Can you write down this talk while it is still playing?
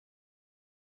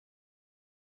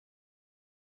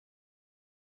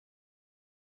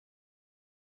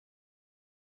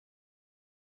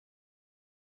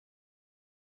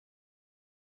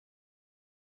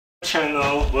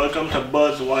Channel, welcome to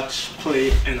Buzz, Watch, Play,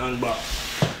 and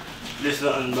Unbox. This is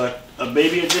a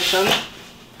baby edition.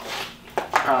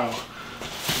 I'm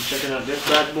checking out this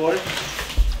bad boy.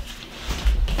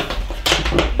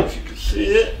 If you can see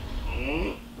it.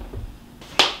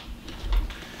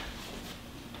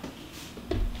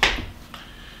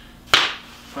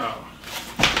 Wow.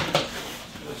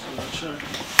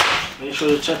 Make sure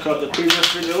to check out the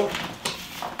previous video.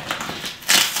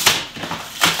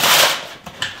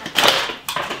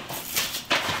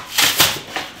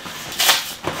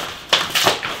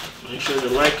 Make sure to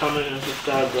like, comment, and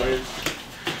subscribe, guys.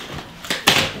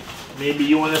 Maybe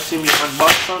you want to see me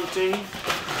unbox something.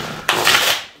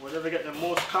 Whatever get the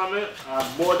most comment,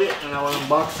 I bought it and I will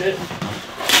unbox it.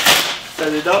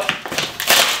 Set it up.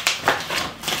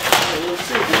 And we'll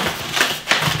see.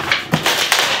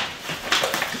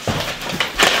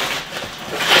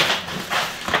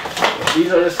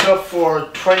 These are the stuff for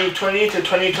 2020 to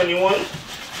 2021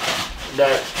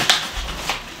 that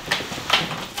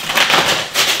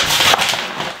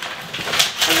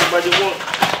everybody wants.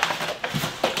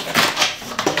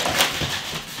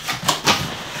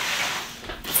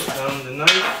 Put down the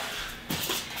knife.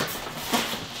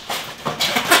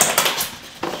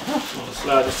 I'm gonna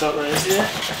slide this up right here.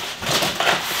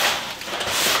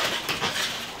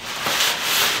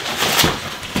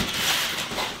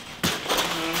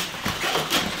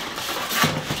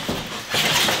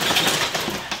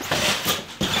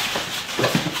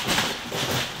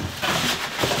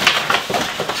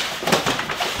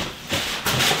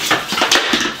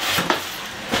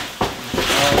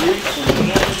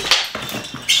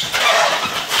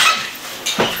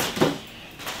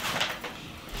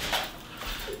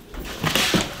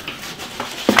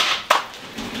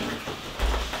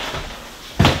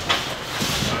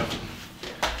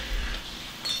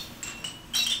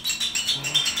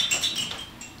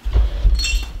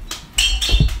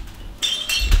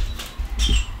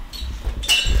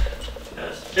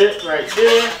 It right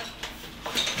there.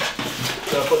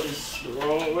 So I put this the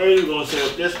wrong way. We're gonna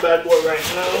set up this bad boy right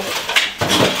now.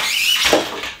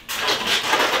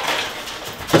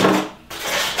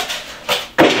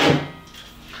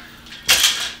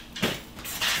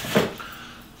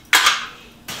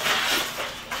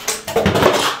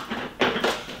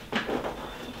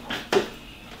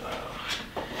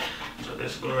 So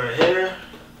let's go right here.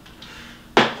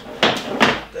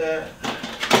 That.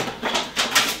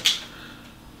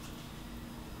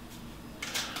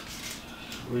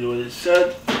 Read what it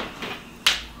said. You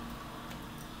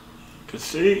can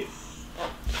see.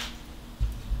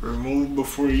 Remove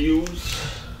before use.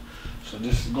 So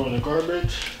this is going to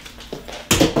garbage.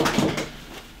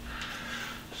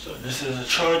 So this is a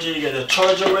charger. You get a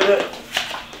charger with it.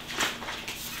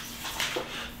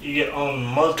 You get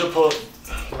multiple.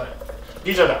 Like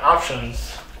these are the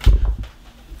options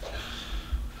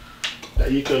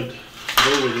that you could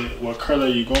go with it. What color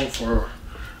you going for?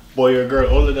 Boy or girl,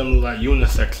 all of them look like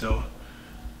unisex though.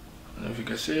 I don't know if you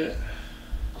can see it.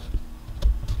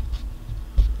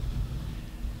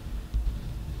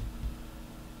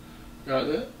 Got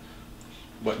it?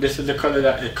 But this is the color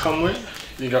that it come with.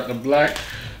 You got the black.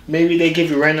 Maybe they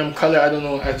give you random color, I don't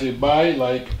know, as you buy,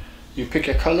 like you pick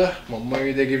a color, but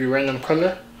maybe they give you random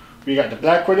color. We got the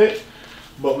black with it,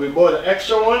 but we bought an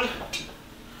extra one.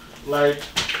 Like,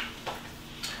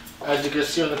 as you can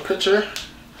see on the picture,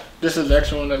 this is the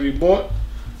extra one that we bought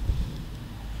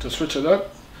to switch it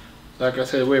up. Like I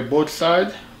said, we're both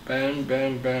sides. Bam,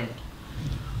 bam, bam.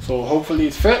 So hopefully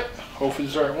it's fit. Hopefully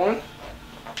it's the right one.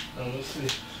 And let's see.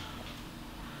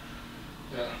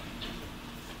 Yeah.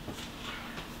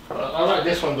 I like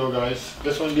this one though, guys.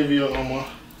 This one give you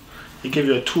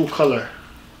a two color.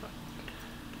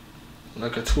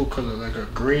 Like a two color, like a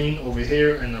green over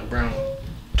here and a brown.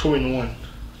 2 in 1.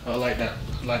 I like that.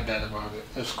 I like that about it.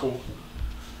 It's cool.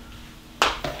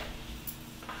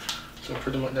 So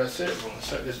pretty much that's it. We're gonna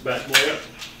set this bad boy up.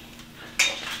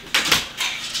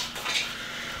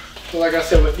 So like I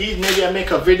said, with these, maybe I make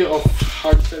a video of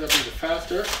how to set up even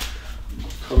faster.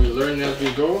 So we learn as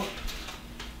we go.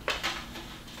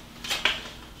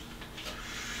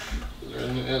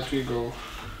 Learn it as we go.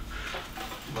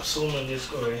 I'm assuming this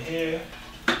go right here.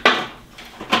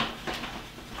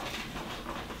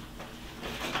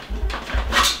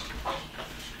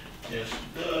 Yes,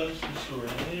 it does. Let's go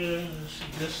right here. Let's see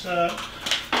this side.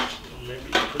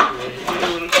 Maybe put it right here a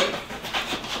little bit.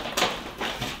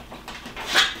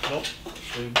 Nope.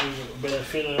 So you give it a better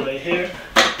feeling right here.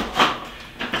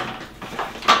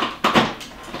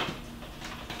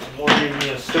 More give me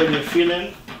a sturdy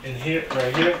feeling in here,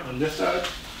 right here on this side.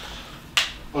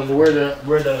 On where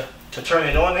to turn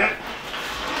it on at.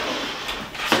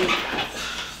 See?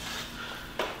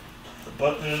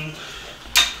 button.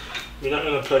 We're not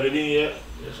gonna plug it in yet.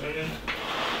 Just right in.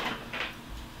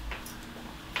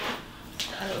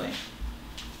 Other way.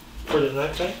 Put it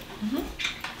that side.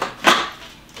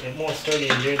 It's more sturdy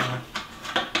in there now.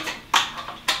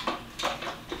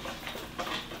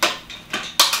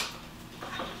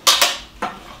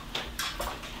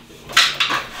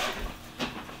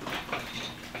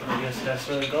 I guess that's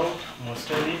where it goes. More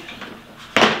sturdy.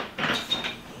 I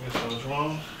guess I was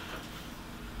wrong.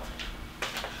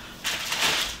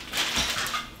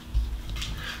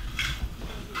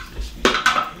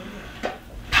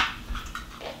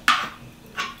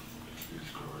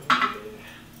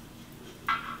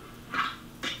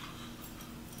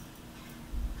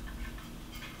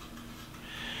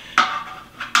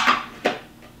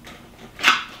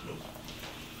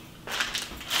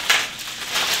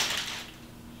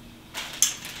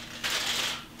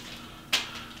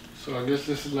 So I guess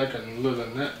this is like a little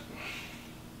net,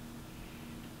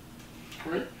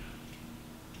 right?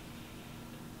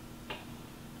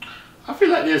 I feel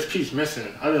like there's a piece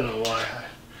missing. I don't know why.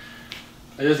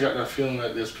 I just got that feeling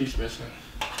like there's a piece missing.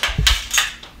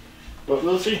 But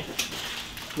we'll see.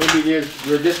 Maybe there's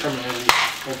where this coming in.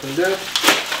 Open this.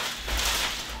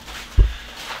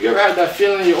 You ever had that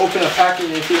feeling you open a package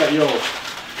and you feel like, yo,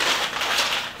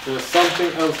 there's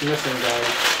something else missing,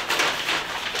 guys?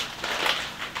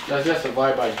 That's just a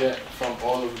vibe I get from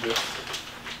all of this.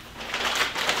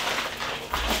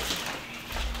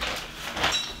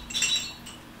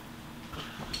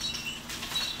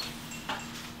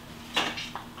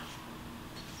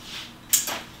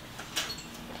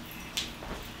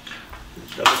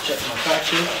 Just double check my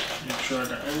package, make sure I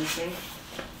got everything.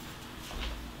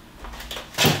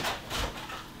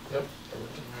 Yep,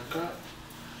 everything I got.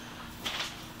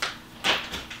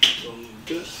 Don't need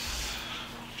this.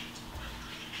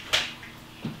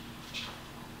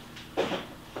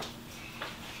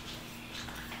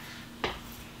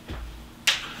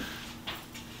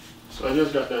 So I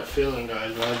just got that feeling,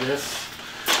 guys. I guess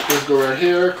this go right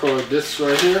here, cause this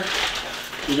right here,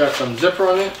 you got some zipper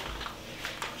on it.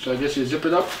 So I guess you zip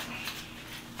it up.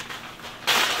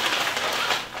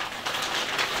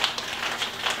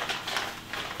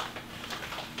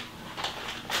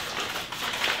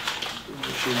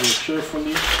 Make sure you do it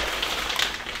carefully.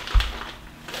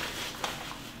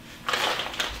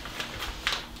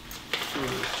 So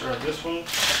let's try this one.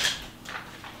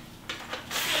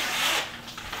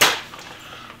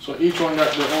 So each one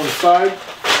got their own side.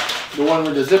 The one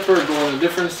with the zipper go on a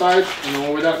different side, and the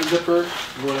one without the zipper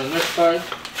go on the next side.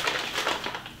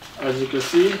 As you can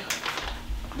see,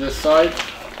 this side,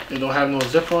 they don't have no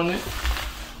zipper on it.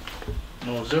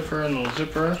 No zipper, no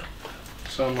zipper.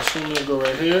 So I'm assuming it go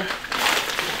right here.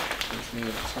 Just need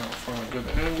to find a good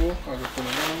angle. I'll just put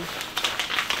it on.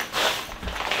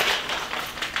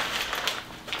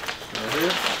 Right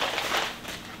here.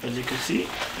 As you can see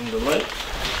in the light.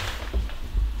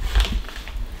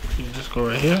 You just go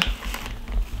right here.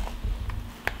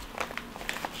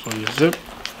 So you zip.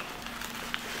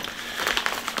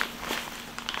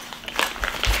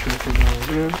 Shake it down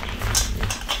good.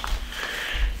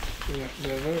 Lift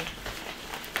that up.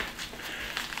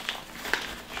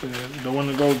 So you don't want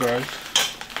to go, guys.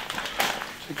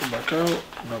 Take it back out.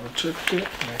 Double check it.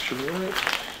 Make sure it's right.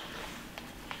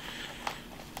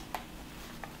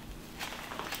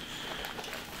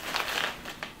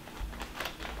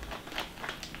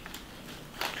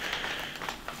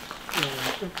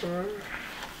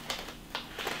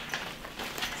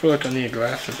 I feel like I need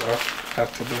glasses off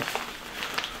after this.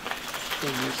 So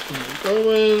just keep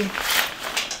going.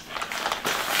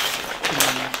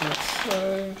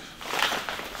 Side.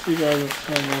 See, guys,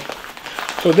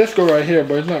 it's so this go right here,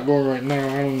 but it's not going right now.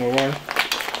 I don't know why.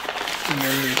 And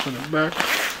then I need to put it back.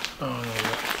 I don't know.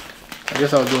 I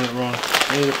guess I was doing it wrong.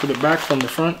 I need to put it back from the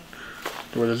front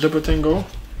to where the zipper thing go.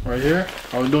 Right here.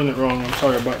 I was doing it wrong. I'm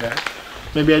sorry about that.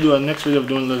 Maybe I do a next video of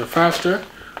doing a little faster.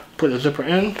 Put the zipper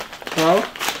in. Wow.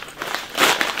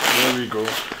 There we go.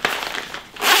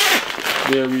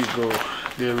 There we go.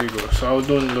 There we go. So I was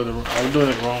doing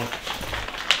it wrong.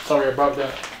 Sorry about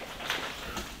that.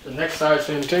 The next side,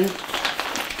 same thing.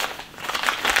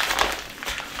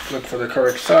 Look for the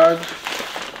correct side.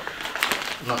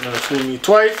 I'm not gonna fool me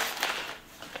twice.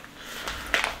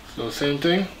 So same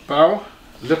thing. Bow.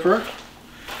 Zipper.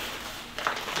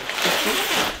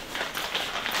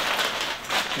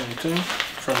 Same thing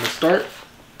from the start.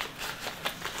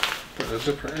 Put the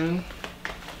zipper in.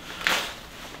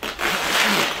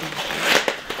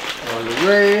 All the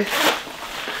way.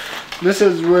 This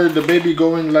is where the baby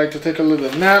going like to take a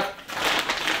little nap.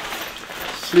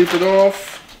 Sleep it off.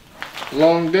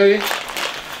 Long day.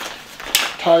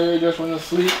 Tired, just want to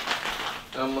sleep.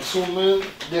 I'm assuming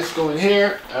this going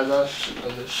here as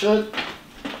it should.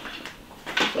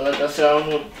 So like I said, I don't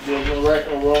know if there's no right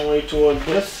or wrong way towards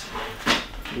this.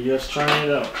 We're just trying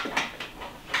it out.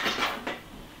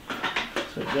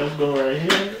 So just go right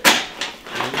here,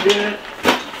 and here,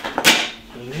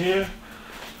 and here.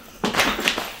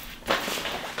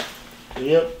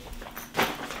 Yep.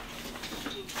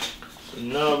 So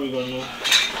now we're gonna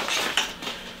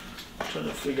try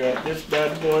to figure out this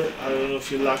bad boy. I don't know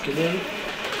if you lock it in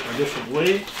a different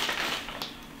way.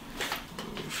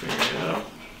 We'll figure it out.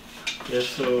 Yeah,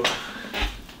 so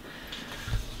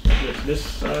get this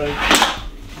side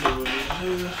over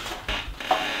here.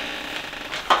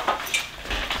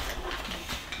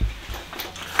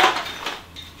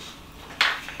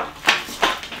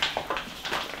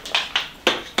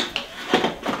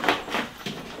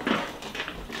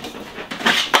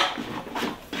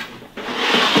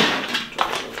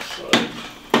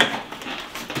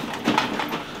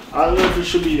 I don't know if it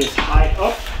should be this high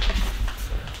up.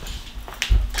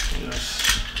 Yes.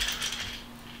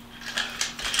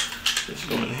 Just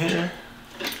go in here.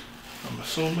 I'm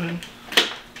assuming.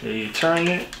 Yeah, you turn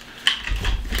it.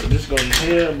 So this goes in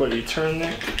here, but you turn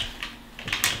it.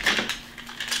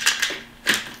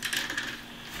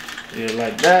 Yeah,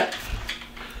 like that.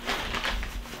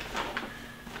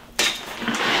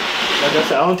 Like I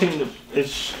said, I don't think it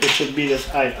should be this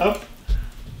high up.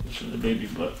 This is the baby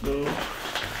butt go.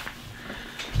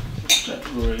 That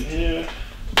right here.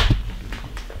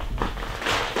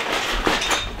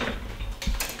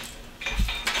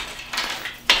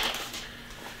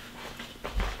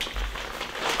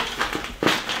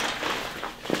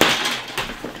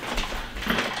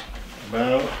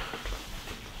 About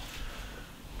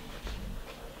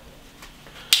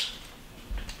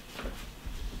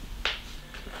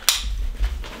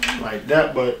like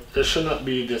that, but it should not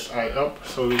be this high up,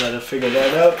 so we gotta figure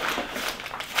that out.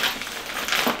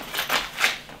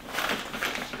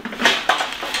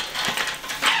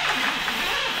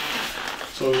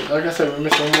 So like I said, we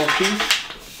missed one more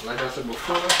piece. Like I said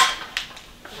before,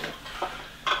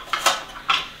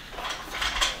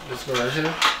 this one right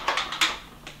here.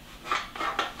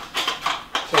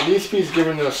 So these pieces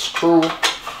giving a screw.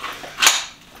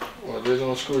 Well, there's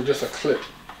no screw, just a clip.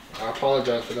 I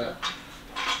apologize for that.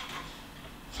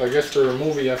 So I guess to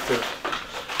remove it, you have to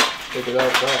take it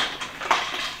out back.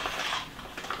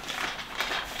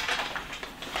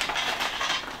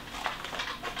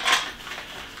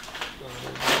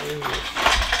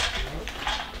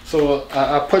 So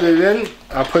I put it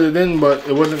in, but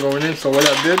it wasn't going in. So what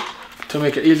I did to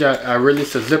make it easier, I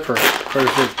released the zipper because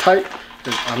if it's tight,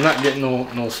 I'm not getting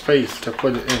no space to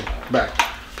put it in back.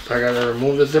 So I gotta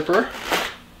remove the zipper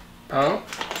out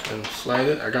and slide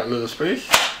it. I got a little space.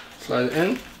 Slide it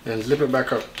in and zip it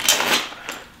back up.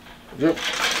 Yep.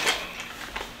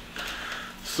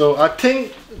 So I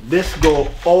think this go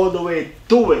all the way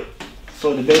through it,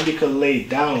 so the baby can lay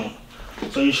down.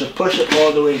 So you should push it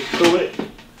all the way through it.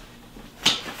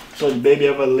 So the baby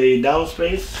have a lay down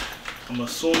space, I'm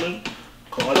assuming,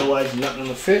 because otherwise it's not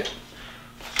gonna fit.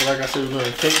 So like I said, we're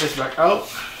gonna take this back out.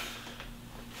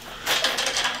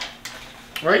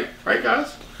 Right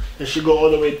guys? It should go all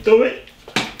the way through it.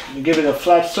 You give it a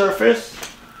flat surface.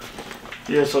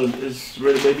 Yeah, so it's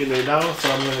ready to baby lay down. So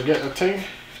I'm gonna get a thing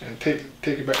and take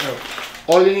it back out.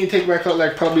 All you need to take back out,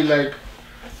 like probably like,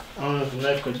 I don't know if the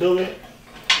knife could do it.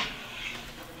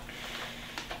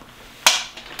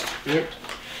 Yep.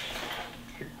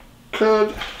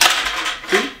 Could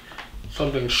see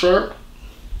something sharp.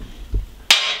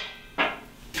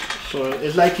 So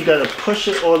it's like you gotta push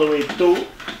it all the way through.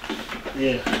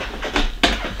 Yeah.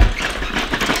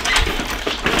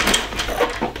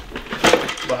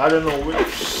 But I don't know which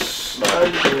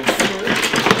side to go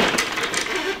first.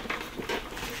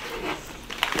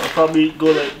 I'll probably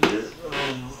go like this.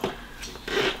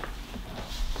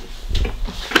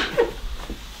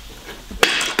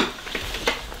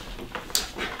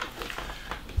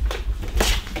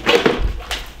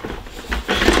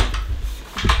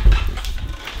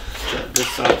 This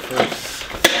side first.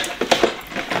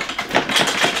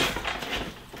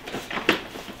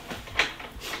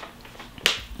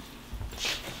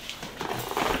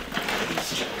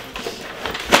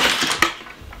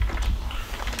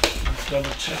 Let's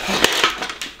double check.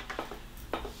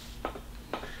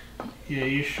 Yeah,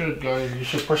 you should, guys. You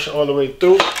should push it all the way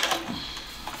through.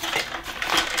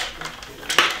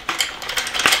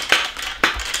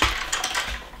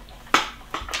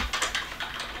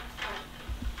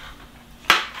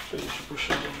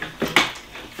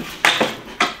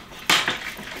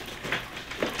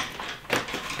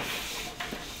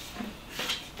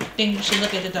 I think we should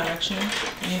look at the direction.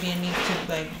 Maybe it needs to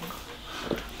like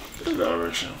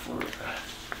direction for it.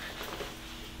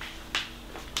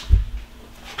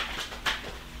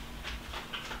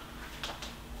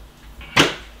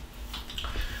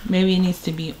 Maybe it needs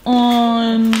to be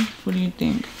on. What do you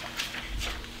think?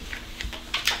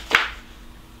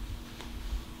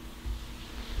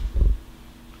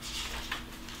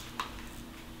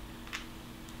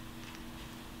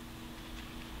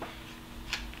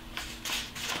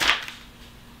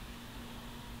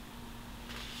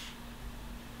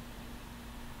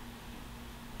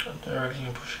 There, I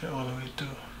can push it all the way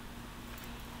through.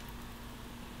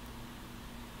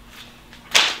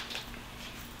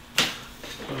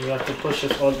 So you have to push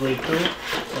this all the way through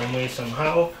some way,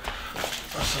 somehow.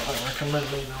 That's what I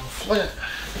recommend laying down flat.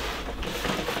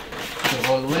 Push it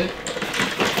all the way.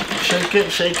 Shake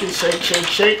it, shake it, shake, shake,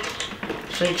 shake.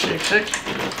 Shake, shake, shake.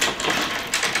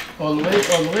 All the way,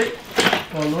 all the way.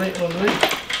 All the way, all the way.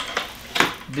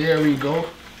 There we go.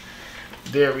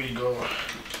 There we go.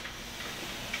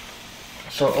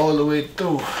 So all the way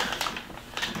through.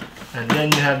 And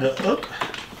then you have the hook.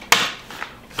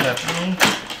 Snap in.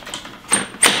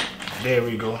 There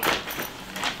we go.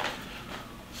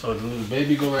 So the little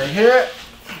baby go right here.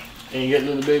 And you get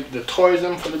little baby, the toys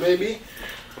them for the baby.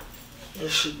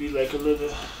 It should be like a little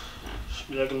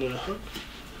hook.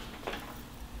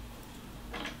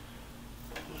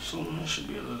 So it should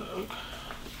be a little hook.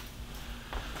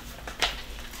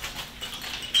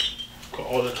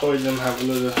 All the toys them have a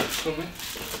little hook for me.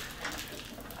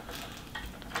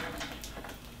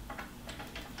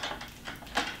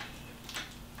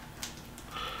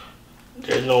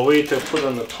 There's no way to put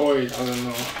on the toys, I don't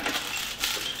know.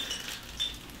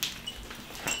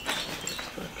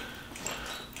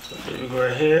 So there you go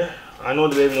right here. I know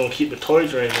the baby don't keep the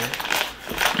toys right here.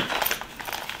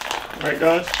 Right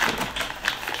guys?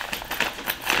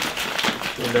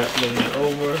 Put that thing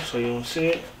over so you don't see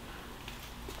it.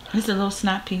 It's a little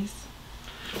snap piece.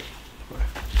 Put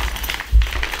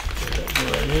that thing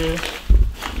right here.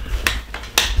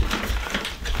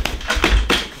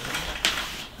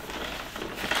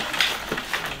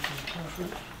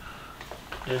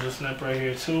 There's a snap right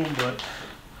here too, but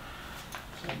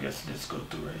I guess let's go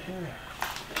through right here.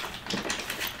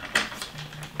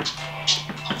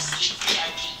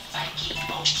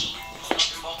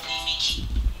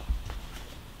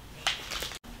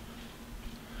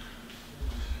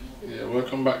 Yeah,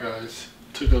 welcome back guys.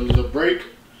 Took a little break.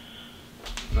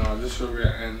 Now this is where we're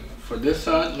at. And for this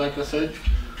side, like I said,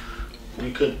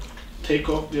 we could take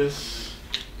off this,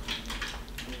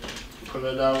 pull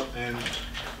it out, and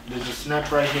there's a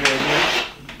snap right here again.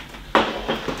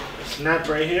 A snap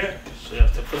right here, so you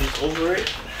have to put it over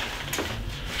it.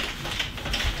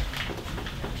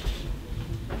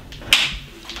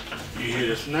 You hear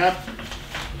the snap.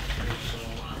 So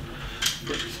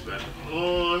put this back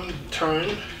on,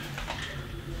 turn.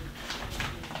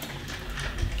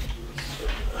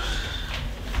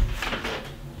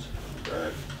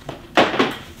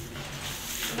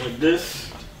 With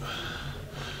this,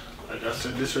 like I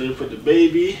said, this is where you put the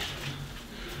baby.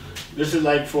 This is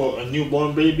like for a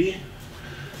newborn baby.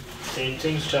 Same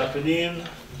thing, strap it in.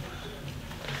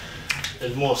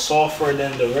 It's more softer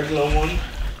than the regular one.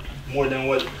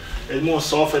 It's more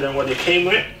softer than what it came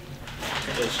with.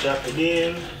 So strap it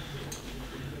in.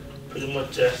 Pretty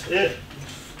much that's it.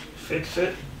 Fix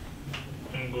it.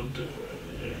 And go through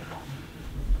right here.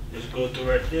 Just go through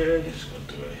right there. Just go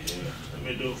through right here. Let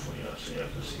me do it for y'all so y'all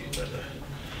can see better.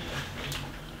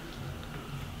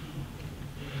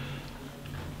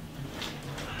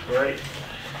 Right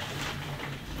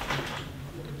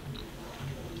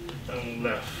and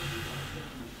left.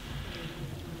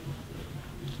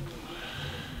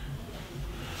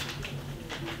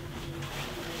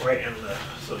 Right and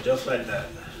left. So just like that.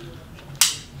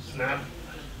 Snap.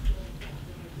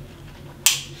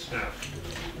 Snap.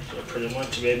 So pretty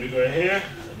much baby go right here.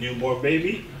 A newborn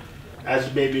baby. As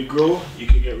the baby grow, you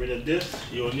can get rid of this.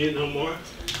 You don't need no more.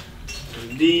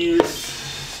 And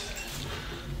these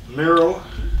mirror,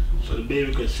 so the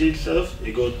baby can see itself.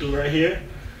 It goes through right here.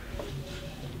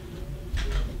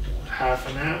 Half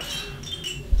and half.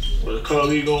 What the color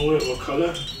we going with? What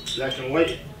color? Black and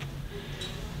white.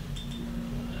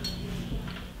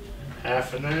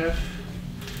 Half and half.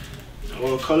 And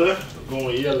what color? We're going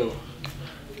with yellow.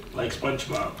 Like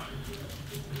SpongeBob.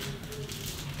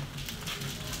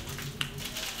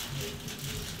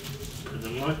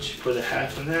 Pretty much. Put it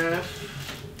half and half.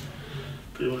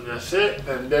 Pretty much that's it.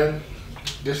 And then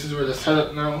this is where the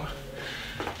setup now.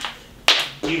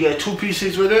 You get 2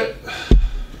 pieces with it.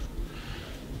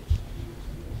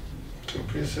 2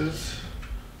 pieces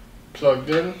plugged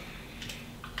in.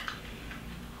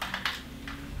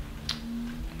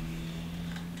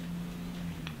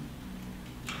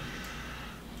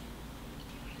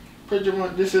 pretty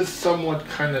much this is somewhat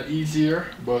kind of easier,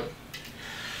 but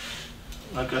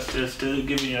like I said, still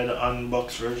giving you the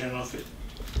unboxed version of it,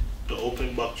 the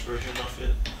open box version of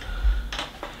it.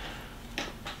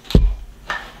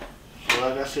 So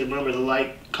like I said, remember to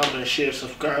like, comment, share,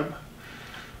 subscribe.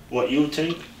 What you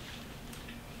think?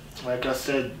 Like I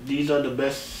said, these are the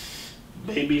best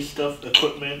baby stuff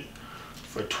equipment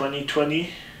for 2020,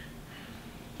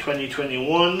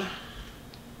 2021.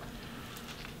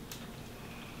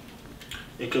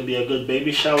 It could be a good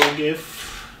baby shower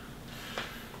gift.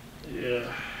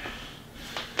 Yeah.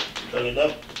 Plug it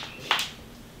up.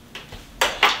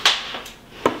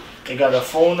 It got a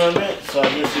phone on it, so I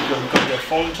guess you can hook your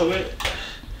phone to it.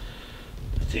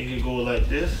 I think it go like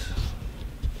this.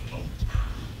 Nope.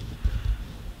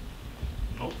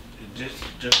 Nope. It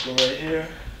just go right here.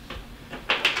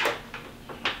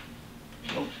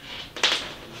 Nope.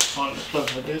 Find the plug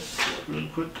for this real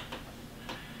quick.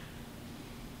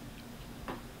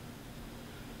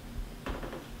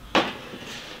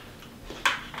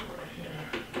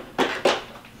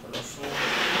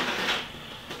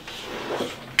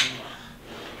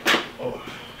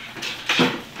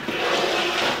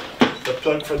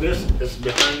 Plug for this is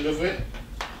behind of it.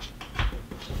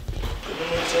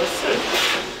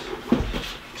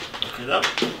 Look it up.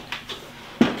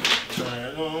 Turn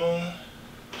it on.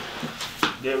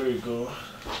 There we go.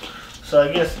 So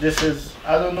I guess this is,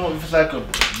 I don't know if it's like a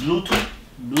Bluetooth.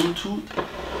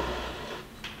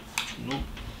 Nope.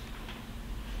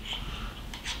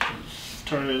 Let's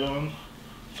turn it on.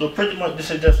 So pretty much this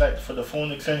is just like for the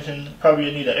phone extension. Probably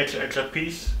you need an extra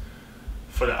piece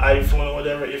for the iPhone or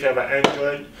whatever. If you have an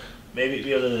Android, maybe it'd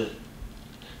be a little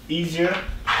easier.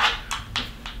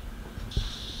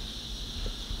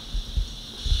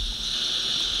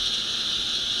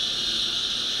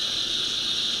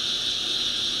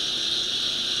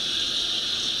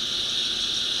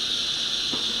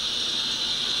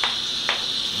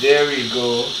 There we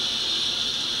go.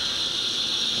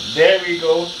 There we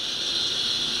go.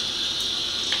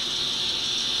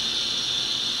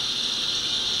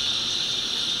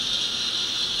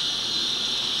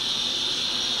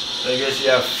 I guess you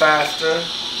have faster.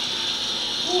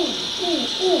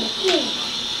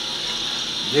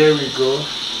 There we go.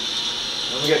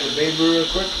 Let me get the baby real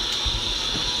quick.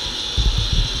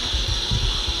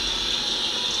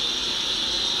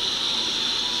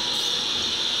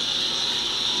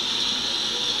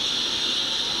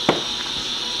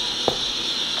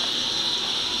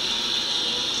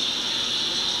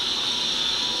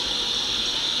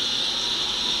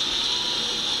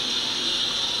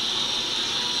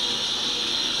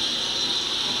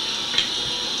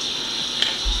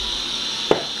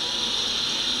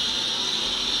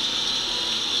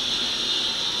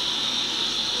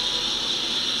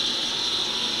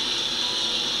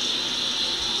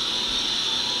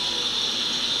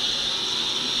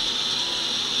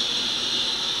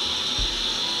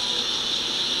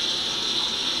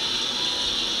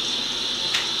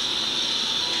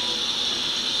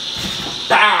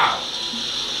 Bow!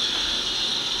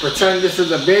 Pretend this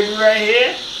is a baby right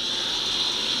here.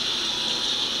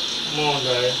 Come on,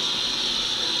 guys.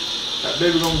 That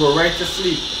baby gonna go right to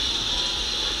sleep.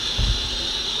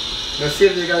 Let's see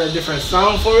if they got a different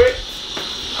sound for it.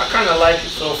 I kinda like it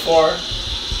so far.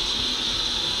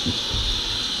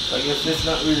 So I guess this is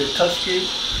not really a touchscreen.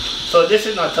 So this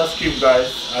is not touchscreen,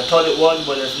 guys. I thought it was,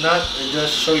 but it's not. It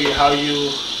just show you how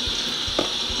you,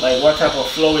 like what type of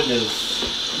flow it is.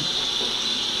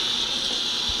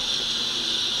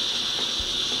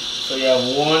 So you have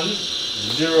 1,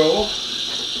 0,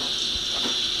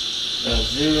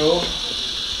 0.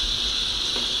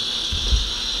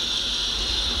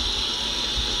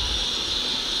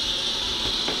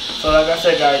 So like I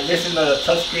said, guys, this is not a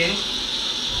touchscreen.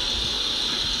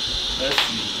 Let's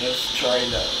see, let's try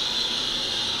it out.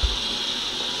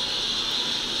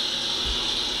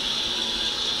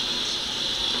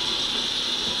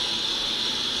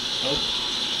 Nope.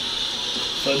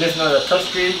 So this is not a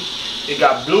touchscreen. It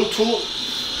got Bluetooth.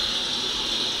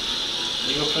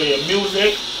 You can play your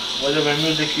music, whatever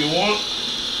music you want.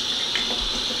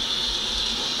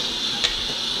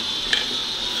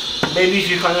 Maybe if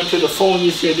you connect to the phone,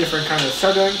 you see a different kind of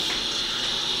settings.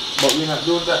 But we're not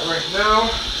doing that right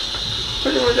now.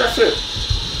 Pretty much that's it.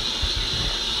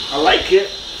 I like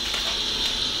it.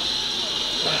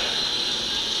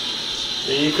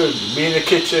 Then you could be in the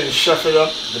kitchen, shuffle it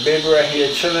up. The baby right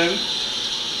here chilling,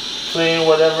 playing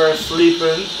whatever,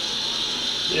 sleeping.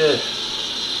 Yeah.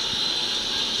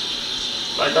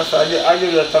 Like I said, I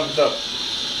give it a thumbs up.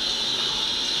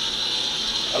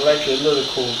 I like it, a little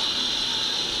cool.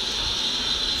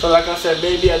 So like I said,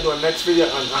 maybe I'll do a next video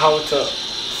on how to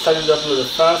set it up a little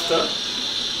faster.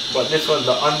 But this one's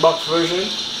the unboxed version.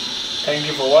 Thank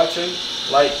you for watching.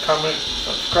 Like, comment,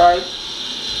 subscribe.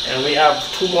 And we have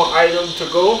 2 more items to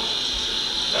go.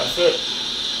 That's it.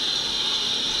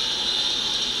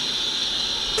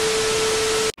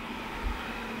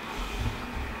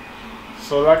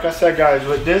 So like I said guys,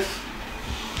 with this,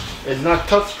 it's not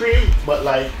touchscreen, but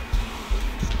like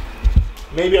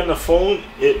maybe on the phone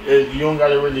you don't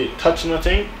gotta really touch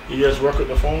nothing, you just work with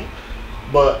the phone.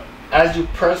 But as you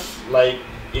press, like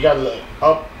you got a little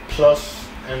up, plus,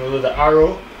 and a little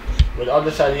arrow. With the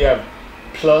other side you have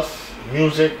plus,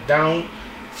 music, down.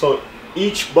 So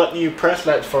each button you press,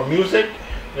 like for music,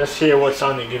 let's hear what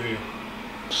sound it give you.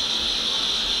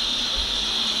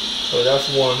 So that's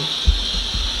 1,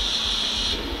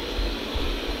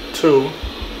 2,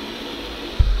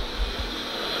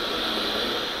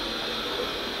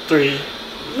 3.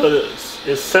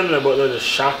 It's similar but a little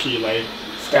shocky, like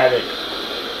static,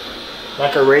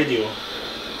 like a radio.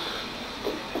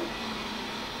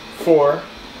 4,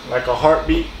 like a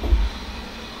heartbeat.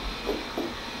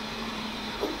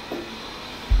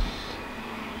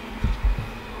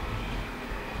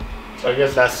 'So I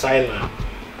guess that's silent.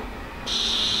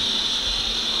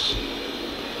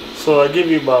 So I give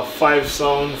you about 5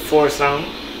 sound, 4 sound.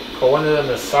 But one of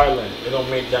them is silent. It don't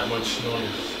make that much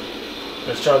noise.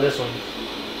 Let's try this one.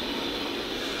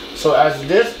 So as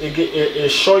this, it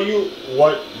show you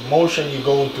what motion you're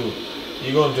going through.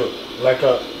 You're going to like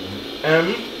a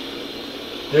M.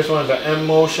 This one's an M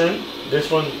motion. This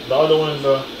one, the other one's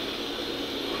a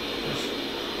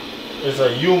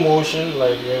U motion.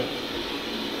 Like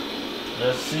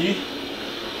let's see.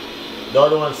 The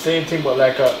other one, same thing, but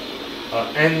like a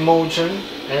N motion.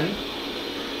 N,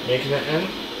 making an N,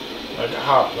 like a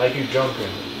hop, like you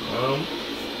jumping.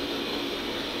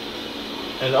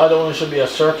 And the other one should be a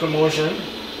circle motion.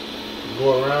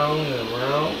 Go around and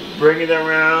around. Bring it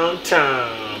around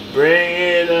town. Bring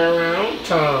it around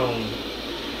town.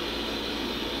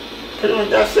 Pretty much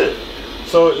that's it.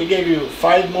 So it gave you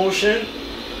 5 motion.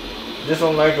 This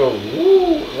one like a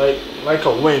woo, like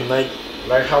a wind,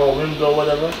 like how a wind blow,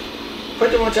 whatever.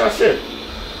 Pretty much that's it.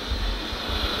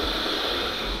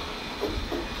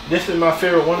 This is my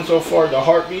favorite one so far, the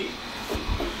heartbeat.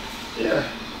 Yeah.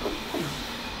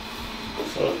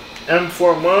 So M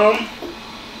for mom.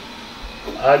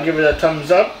 I'll give it a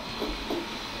thumbs up.